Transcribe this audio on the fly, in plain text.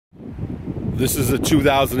This is a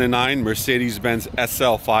 2009 Mercedes-Benz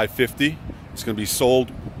SL550. It's going to be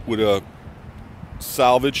sold with a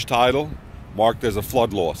salvage title marked as a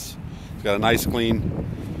flood loss. It's got a nice, clean,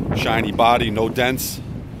 shiny body, no dents.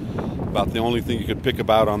 About the only thing you could pick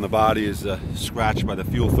about on the body is a scratch by the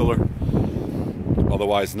fuel filler.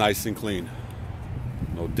 Otherwise, nice and clean.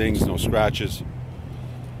 No dings, no scratches.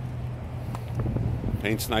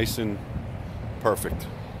 Paint's nice and perfect.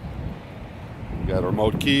 We got a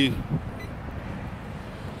remote key.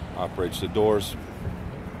 Operates the doors.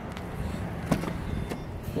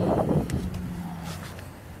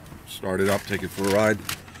 Start it up, take it for a ride.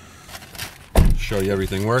 Show you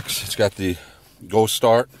everything works. It's got the go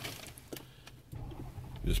start. You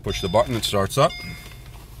just push the button, it starts up.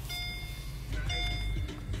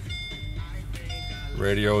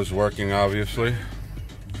 Radio is working, obviously.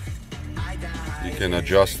 You can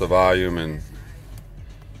adjust the volume and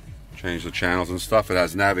change the channels and stuff. It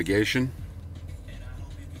has navigation.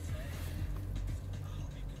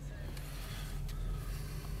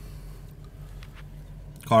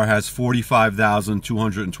 Car has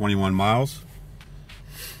 45,221 miles.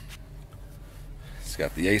 It's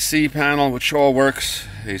got the AC panel, which all works.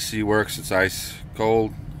 AC works, it's ice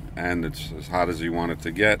cold, and it's as hot as you want it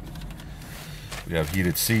to get. We have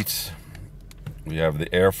heated seats. We have the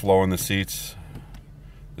airflow in the seats.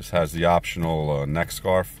 This has the optional neck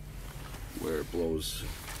scarf, where it blows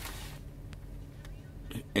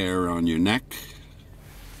air on your neck.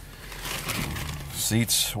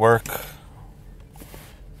 Seats work.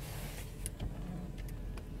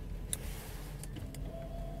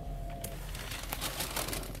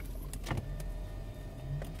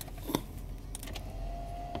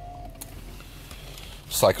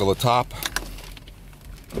 Cycle the top.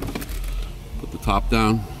 Put the top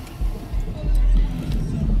down.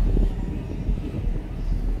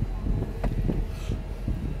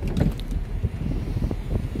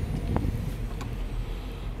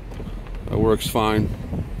 That works fine.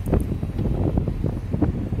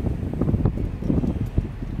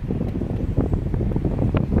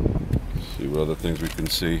 Let's see what other things we can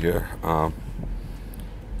see here.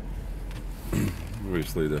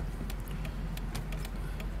 Obviously the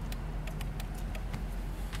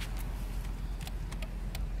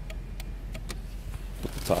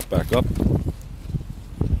top back up.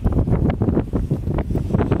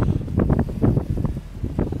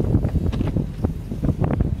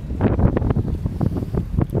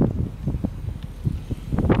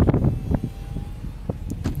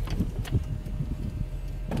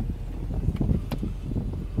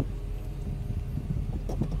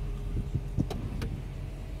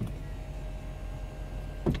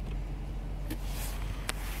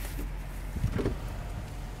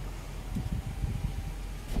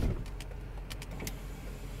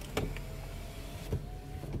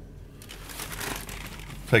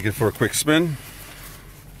 Take it for a quick spin.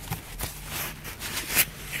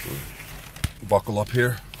 Buckle up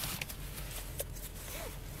here.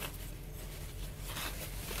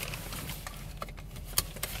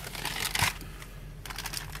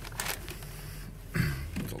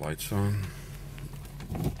 Put the lights on.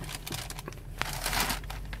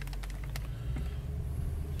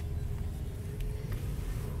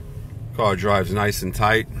 Car drives nice and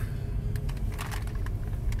tight.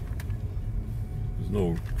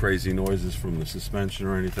 No crazy noises from the suspension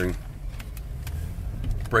or anything.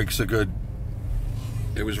 Brakes are good.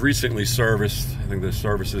 It was recently serviced. I think the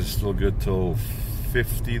service is still good till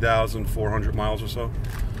 50,400 miles or so.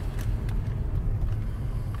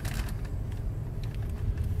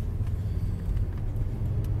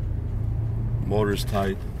 Motor's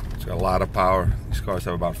tight. It's got a lot of power. These cars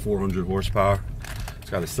have about 400 horsepower. It's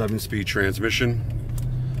got a 7-speed transmission.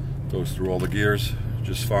 Goes through all the gears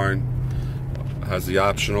just fine. Has the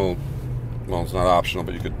optional, well, it's not optional,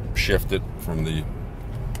 but you could shift it from the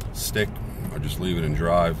stick or just leave it in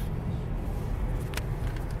drive.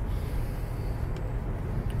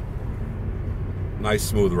 Nice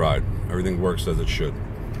smooth ride. Everything works as it should.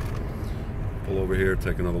 Pull over here,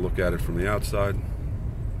 take another look at it from the outside.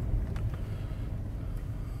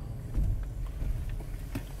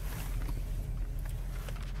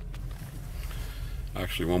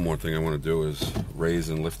 Actually, one more thing I want to do is raise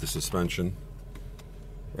and lift the suspension.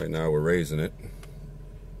 Right now we're raising it.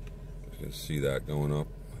 You can see that going up.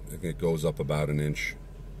 I think it goes up about an inch.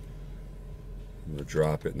 I'm going to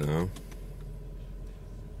drop it now.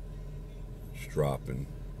 Just dropping.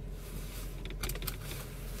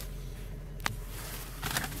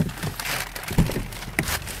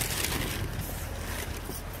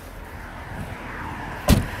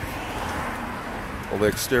 All the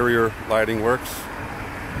exterior lighting works.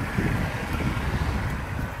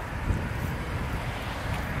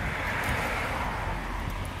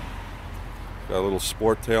 Got a little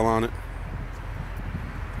sport tail on it.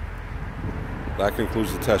 That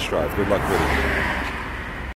concludes the test drive. Good luck with it.